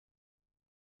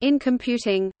In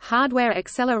computing, hardware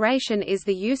acceleration is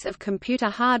the use of computer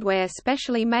hardware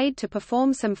specially made to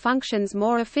perform some functions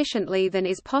more efficiently than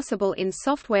is possible in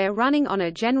software running on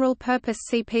a general-purpose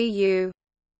CPU.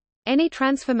 Any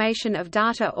transformation of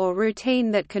data or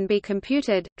routine that can be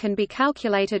computed, can be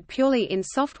calculated purely in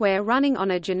software running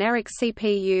on a generic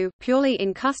CPU, purely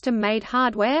in custom-made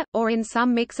hardware, or in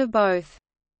some mix of both.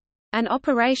 An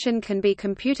operation can be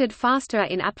computed faster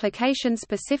in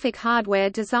application-specific hardware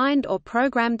designed or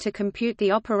programmed to compute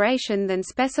the operation than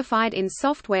specified in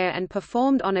software and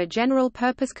performed on a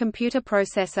general-purpose computer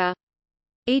processor.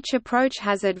 Each approach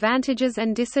has advantages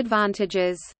and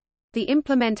disadvantages. The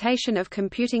implementation of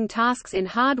computing tasks in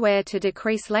hardware to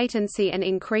decrease latency and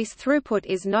increase throughput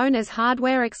is known as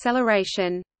hardware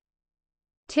acceleration.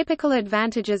 Typical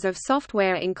advantages of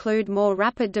software include more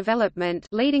rapid development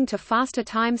leading to faster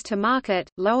times to market,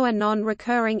 lower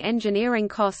non-recurring engineering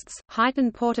costs,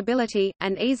 heightened portability,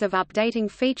 and ease of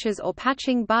updating features or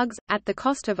patching bugs, at the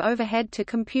cost of overhead to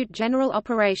compute general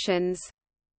operations.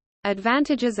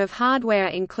 Advantages of hardware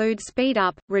include speed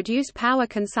up, reduced power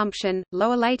consumption,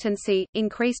 lower latency,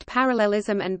 increased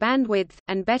parallelism and bandwidth,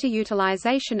 and better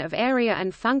utilization of area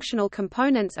and functional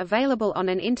components available on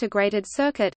an integrated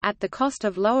circuit, at the cost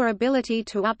of lower ability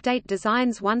to update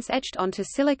designs once etched onto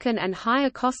silicon and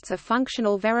higher costs of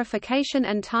functional verification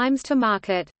and times to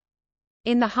market.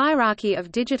 In the hierarchy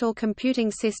of digital computing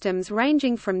systems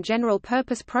ranging from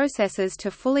general-purpose processors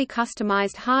to fully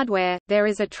customized hardware, there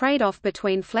is a trade-off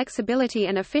between flexibility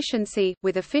and efficiency,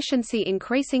 with efficiency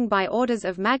increasing by orders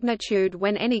of magnitude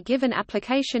when any given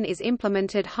application is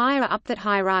implemented higher up that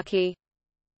hierarchy.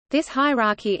 This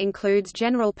hierarchy includes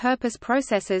general-purpose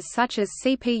processors such as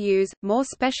CPUs, more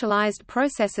specialized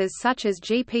processors such as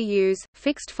GPUs,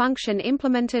 fixed function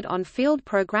implemented on field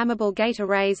programmable gate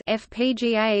arrays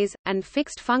 (FPGAs), and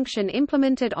fixed function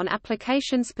implemented on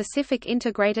application-specific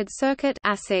integrated circuit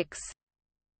 (ASICs).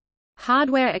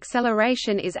 Hardware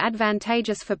acceleration is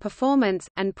advantageous for performance,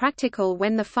 and practical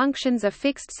when the functions are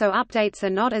fixed so updates are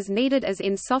not as needed as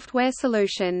in software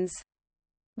solutions.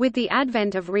 With the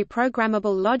advent of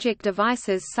reprogrammable logic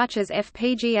devices such as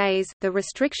FPGAs, the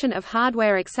restriction of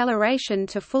hardware acceleration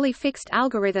to fully fixed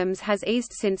algorithms has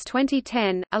eased since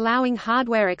 2010, allowing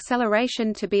hardware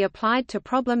acceleration to be applied to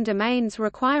problem domains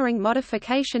requiring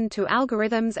modification to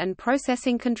algorithms and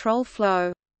processing control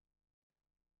flow.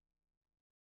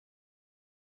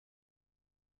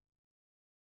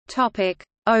 Topic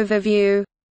overview.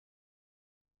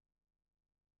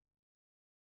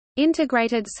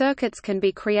 Integrated circuits can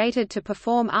be created to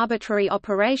perform arbitrary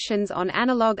operations on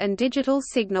analog and digital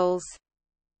signals.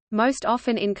 Most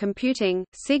often in computing,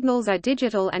 signals are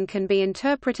digital and can be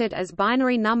interpreted as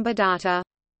binary number data.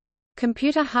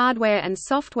 Computer hardware and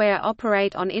software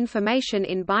operate on information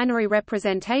in binary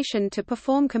representation to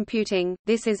perform computing.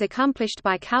 This is accomplished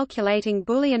by calculating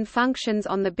Boolean functions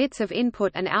on the bits of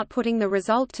input and outputting the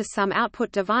result to some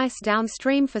output device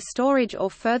downstream for storage or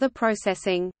further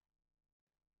processing.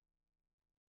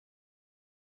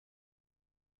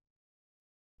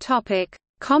 Topic: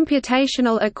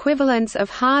 Computational equivalence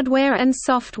of hardware and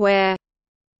software.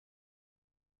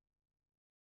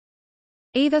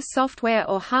 Either software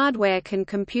or hardware can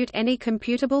compute any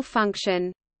computable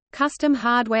function. Custom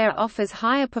hardware offers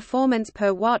higher performance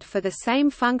per watt for the same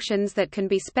functions that can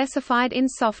be specified in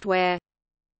software.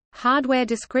 Hardware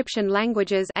description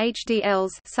languages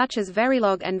 (HDLs) such as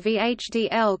Verilog and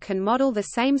VHDL can model the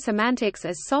same semantics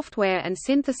as software and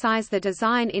synthesize the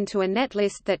design into a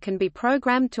netlist that can be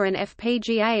programmed to an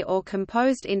FPGA or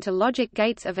composed into logic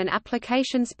gates of an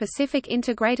application-specific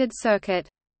integrated circuit.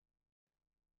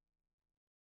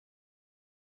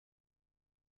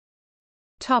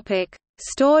 Topic: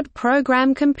 Stored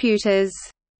program computers.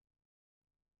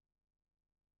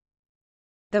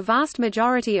 The vast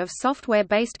majority of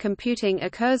software-based computing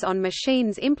occurs on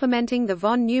machines implementing the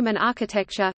von Neumann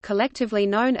architecture, collectively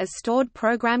known as stored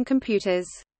program computers.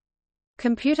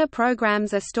 Computer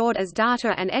programs are stored as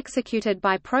data and executed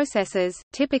by processors,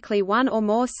 typically one or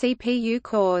more CPU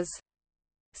cores.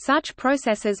 Such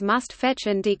processors must fetch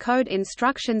and decode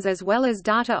instructions as well as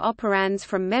data operands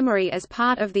from memory as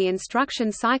part of the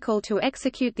instruction cycle to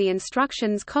execute the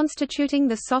instructions constituting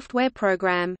the software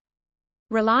program.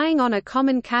 Relying on a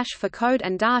common cache for code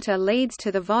and data leads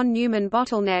to the von Neumann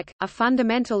bottleneck, a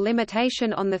fundamental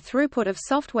limitation on the throughput of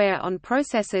software on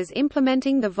processors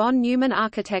implementing the von Neumann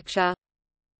architecture.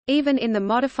 Even in the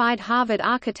modified Harvard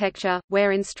architecture,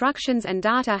 where instructions and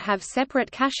data have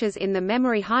separate caches in the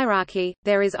memory hierarchy,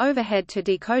 there is overhead to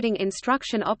decoding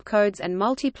instruction opcodes and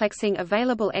multiplexing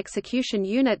available execution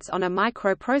units on a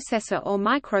microprocessor or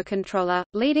microcontroller,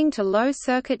 leading to low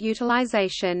circuit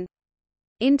utilization.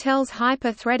 Intel's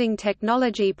hyper-threading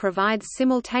technology provides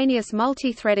simultaneous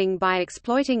multithreading by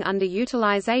exploiting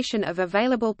underutilization of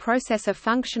available processor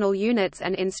functional units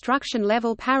and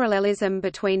instruction-level parallelism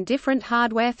between different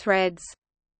hardware threads.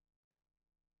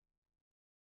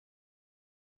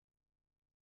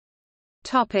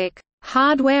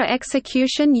 Hardware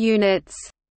execution units.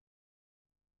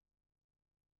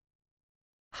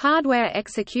 Hardware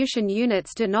execution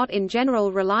units do not in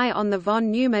general rely on the von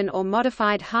Neumann or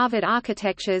modified Harvard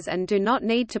architectures and do not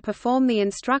need to perform the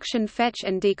instruction fetch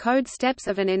and decode steps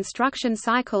of an instruction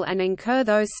cycle and incur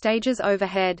those stages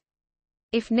overhead.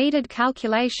 If needed,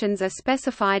 calculations are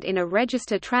specified in a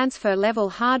register transfer level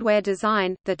hardware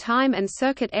design. The time and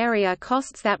circuit area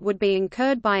costs that would be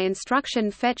incurred by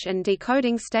instruction fetch and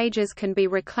decoding stages can be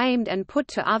reclaimed and put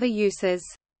to other uses.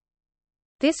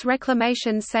 This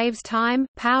reclamation saves time,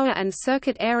 power and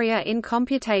circuit area in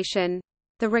computation.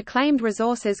 The reclaimed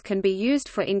resources can be used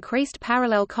for increased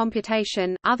parallel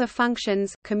computation, other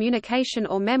functions, communication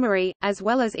or memory, as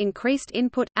well as increased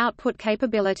input-output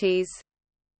capabilities.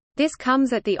 This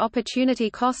comes at the opportunity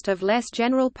cost of less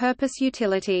general-purpose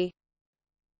utility.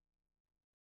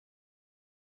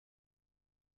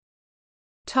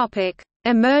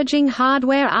 Emerging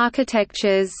hardware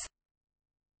architectures.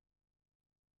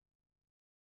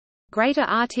 Greater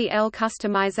RTL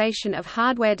customization of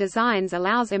hardware designs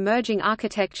allows emerging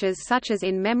architectures such as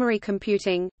in-memory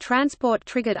computing,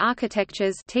 transport-triggered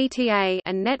architectures (TTA),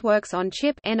 and networks on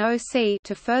chip (NOC)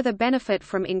 to further benefit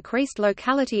from increased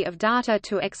locality of data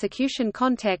to execution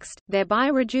context, thereby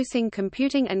reducing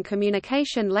computing and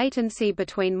communication latency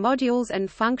between modules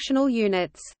and functional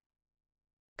units.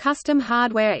 Custom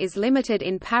hardware is limited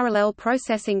in parallel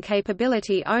processing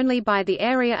capability only by the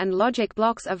area and logic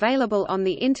blocks available on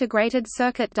the integrated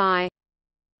circuit die.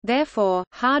 Therefore,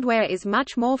 hardware is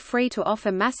much more free to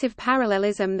offer massive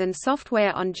parallelism than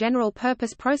software on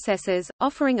general-purpose processors,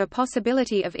 offering a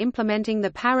possibility of implementing the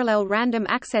parallel random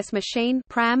access machine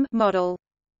 (PRAM) model.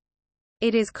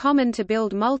 It is common to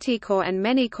build multi-core and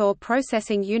many-core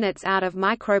processing units out of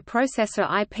microprocessor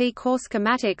IP core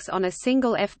schematics on a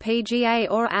single FPGA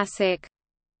or ASIC.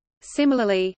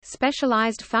 Similarly,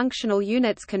 specialized functional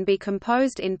units can be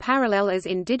composed in parallel as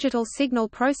in digital signal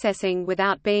processing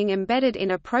without being embedded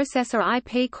in a processor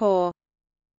IP core.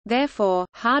 Therefore,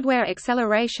 hardware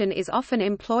acceleration is often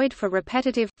employed for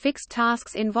repetitive, fixed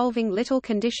tasks involving little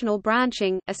conditional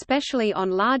branching, especially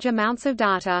on large amounts of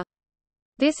data.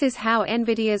 This is how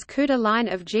NVIDIA's CUDA line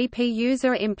of GPUs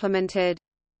are implemented.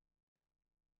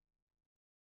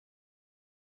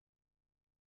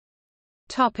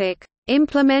 Topic: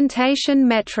 Implementation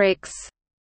metrics.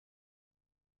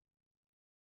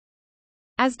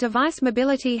 As device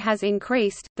mobility has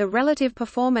increased, the relative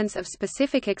performance of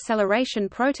specific acceleration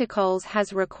protocols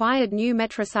has required new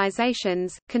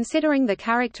metricizations, considering the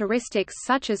characteristics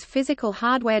such as physical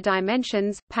hardware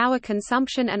dimensions, power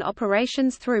consumption and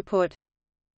operations throughput.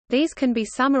 These can be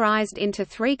summarized into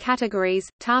three categories: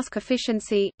 task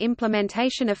efficiency,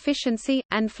 implementation efficiency,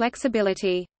 and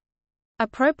flexibility.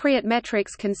 Appropriate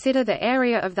metrics consider the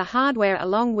area of the hardware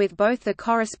along with both the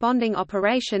corresponding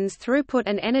operations throughput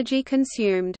and energy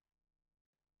consumed.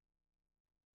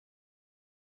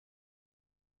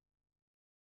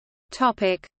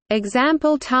 Topic: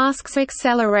 Example tasks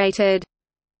accelerated.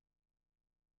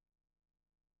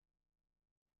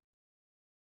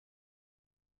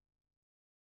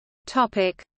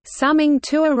 Topic: Summing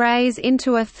two arrays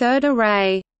into a third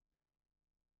array.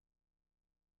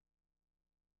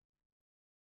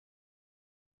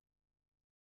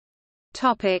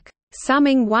 Topic: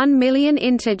 Summing 1 million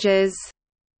integers.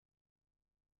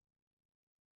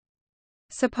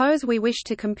 Suppose we wish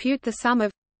to compute the sum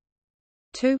of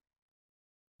 2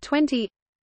 20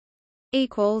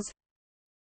 equals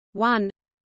 1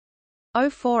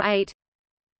 048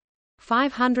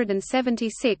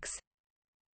 576.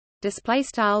 Display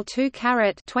style 2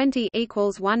 caret 20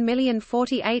 equals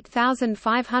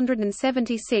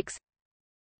 1,048,576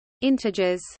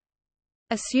 integers.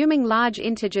 Assuming large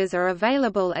integers are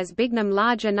available as bignum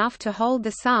large enough to hold the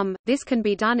sum, this can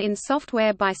be done in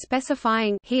software by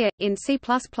specifying here in C++.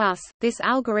 This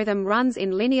algorithm runs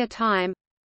in linear time.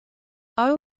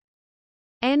 O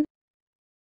n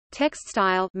text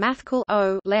style mathcal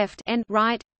O left n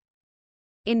right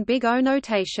in big O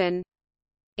notation.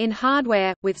 In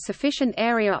hardware, with sufficient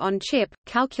area on chip,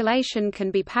 calculation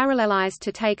can be parallelized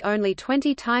to take only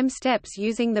 20 time steps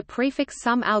using the prefix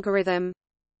sum algorithm.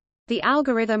 The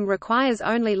algorithm requires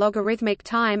only logarithmic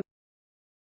time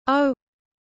O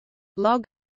log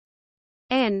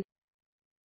n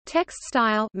text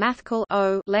style mathcal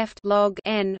O left log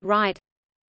n right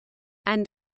and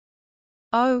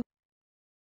O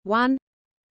 1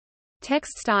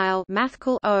 Text style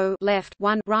mathcal O left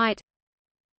 1 right.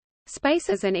 Space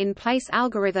as an in-place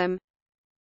algorithm.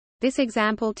 This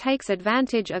example takes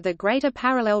advantage of the greater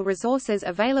parallel resources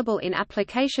available in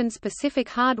application-specific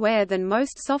hardware than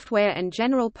most software and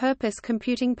general-purpose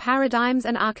computing paradigms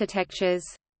and architectures.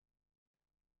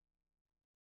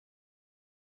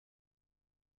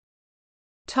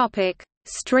 Topic: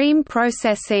 Stream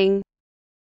processing.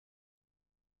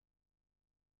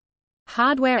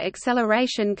 Hardware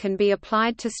acceleration can be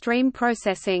applied to stream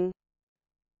processing.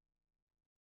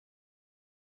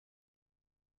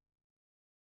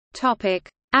 Topic: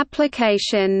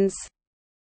 Applications.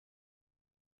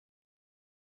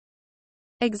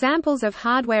 Examples of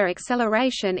hardware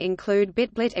acceleration include bit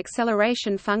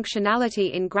acceleration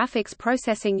functionality in graphics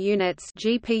processing units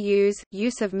 (GPUs),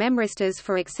 use of memristors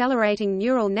for accelerating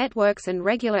neural networks, and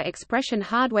regular expression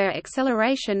hardware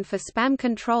acceleration for spam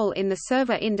control in the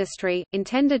server industry,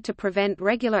 intended to prevent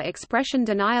regular expression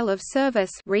denial of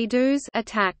service (redos)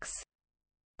 attacks.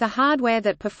 The hardware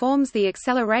that performs the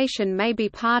acceleration may be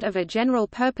part of a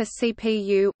general-purpose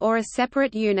CPU, or a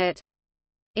separate unit.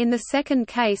 In the second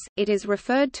case, it is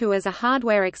referred to as a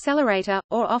hardware accelerator,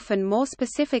 or often more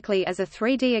specifically as a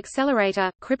 3D accelerator,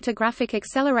 cryptographic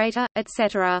accelerator,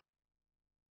 etc.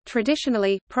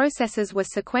 Traditionally, processes were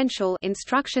sequential,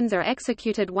 instructions are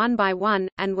executed one by one,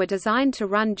 and were designed to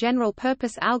run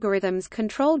general-purpose algorithms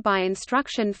controlled by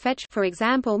instruction fetch, for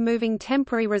example moving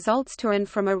temporary results to and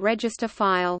from a register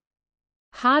file.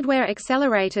 Hardware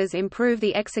accelerators improve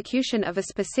the execution of a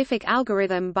specific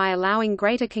algorithm by allowing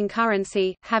greater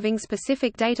concurrency, having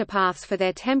specific data paths for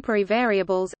their temporary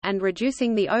variables, and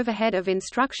reducing the overhead of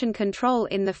instruction control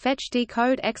in the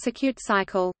fetch-decode-execute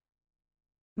cycle.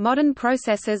 Modern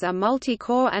processors are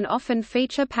multi-core and often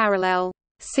feature parallel,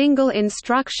 single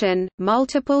instruction,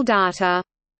 multiple data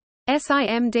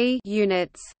 (SIMD)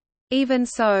 units. Even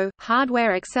so,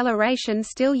 hardware acceleration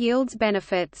still yields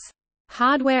benefits.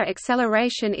 Hardware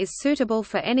acceleration is suitable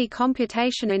for any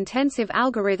computation-intensive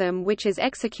algorithm which is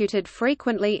executed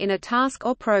frequently in a task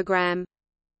or program.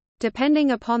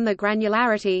 Depending upon the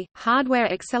granularity,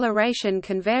 hardware acceleration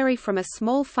can vary from a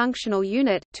small functional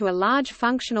unit, to a large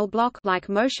functional block like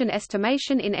motion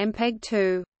estimation in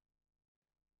MPEG-2.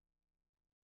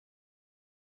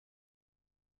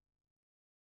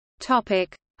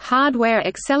 Topic: Hardware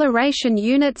acceleration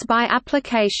units by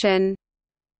application.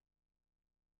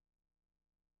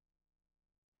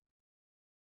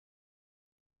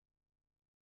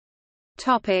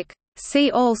 Topic: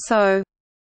 See also.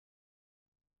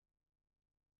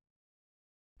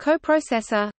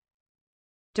 Coprocessor,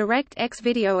 DirectX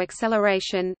video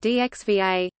acceleration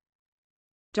 (DXVA),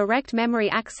 direct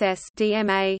memory access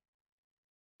 (DMA),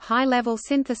 high-level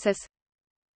synthesis,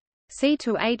 C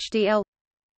to HDL,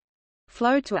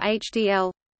 flow to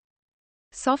HDL,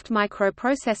 soft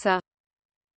microprocessor,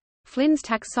 Flynn's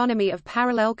taxonomy of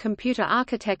parallel computer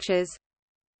architectures,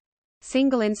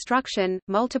 single instruction,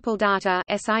 multiple data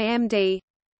 (SIMD),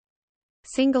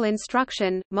 single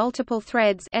instruction, multiple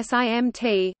threads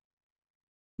 (SIMT),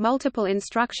 multiple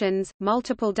instructions,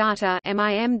 multiple data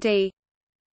 (MIMD),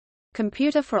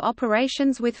 computer for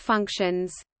operations with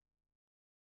functions.